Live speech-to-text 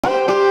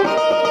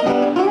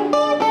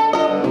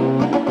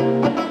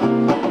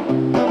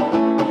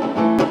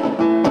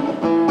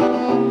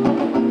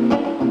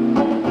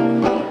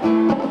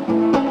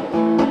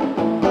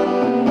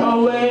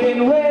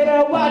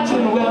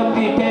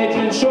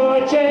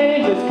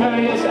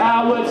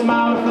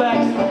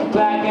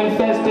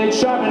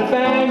sharp and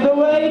fangs, the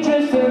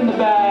waitress in the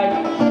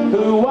back,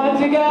 who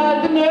once he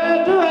got the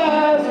nerve to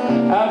ask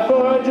out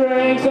for a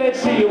drink, said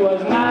she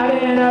was not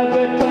in a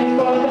good place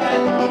for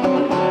that.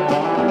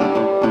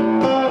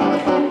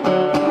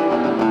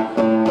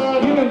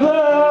 You can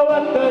blow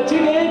up the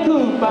chicken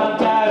coop, I'm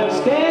tired of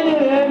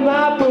standing in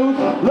my booth.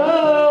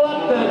 Blow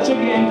up the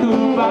chicken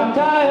coop, I'm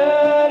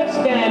tired of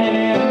standing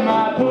in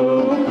my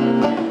booth.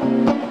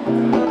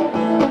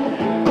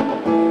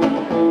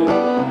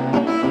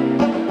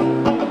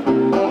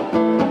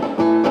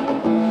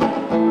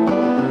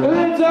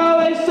 There's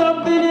always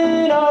something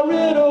in a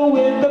riddle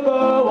with a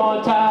bow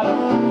on top.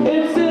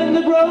 It's in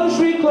the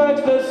grocery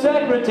clerks, the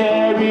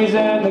secretaries,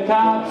 and the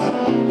cops.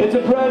 It's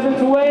a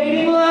presence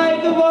waiting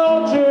like the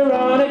vulture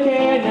on a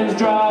canyon's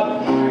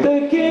drop.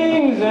 The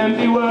king's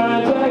empty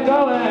words are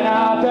going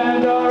out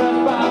Pandora's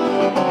box.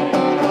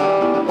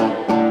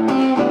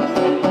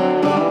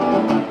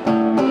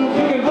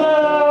 You can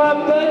blow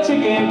up the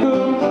chicken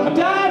coop, I'm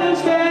tired of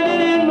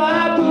standing in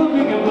my poop.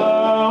 You can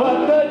blow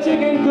up the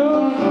chicken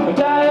coop, I'm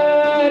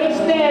tired of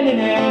standing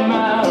in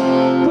my poop.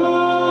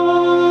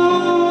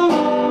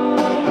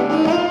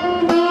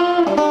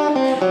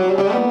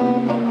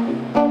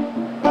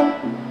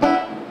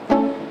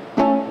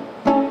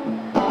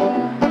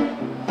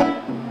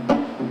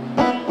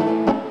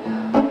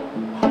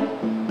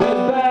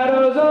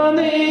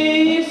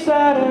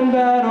 And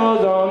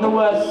battles on the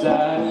west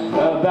side,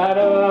 a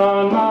battle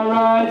on my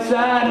right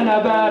side and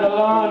a battle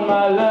on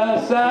my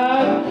left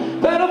side,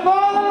 battle for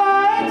the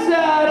light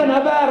side and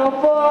a battle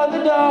for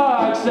the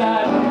dark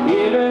side,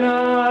 even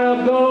on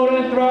a gold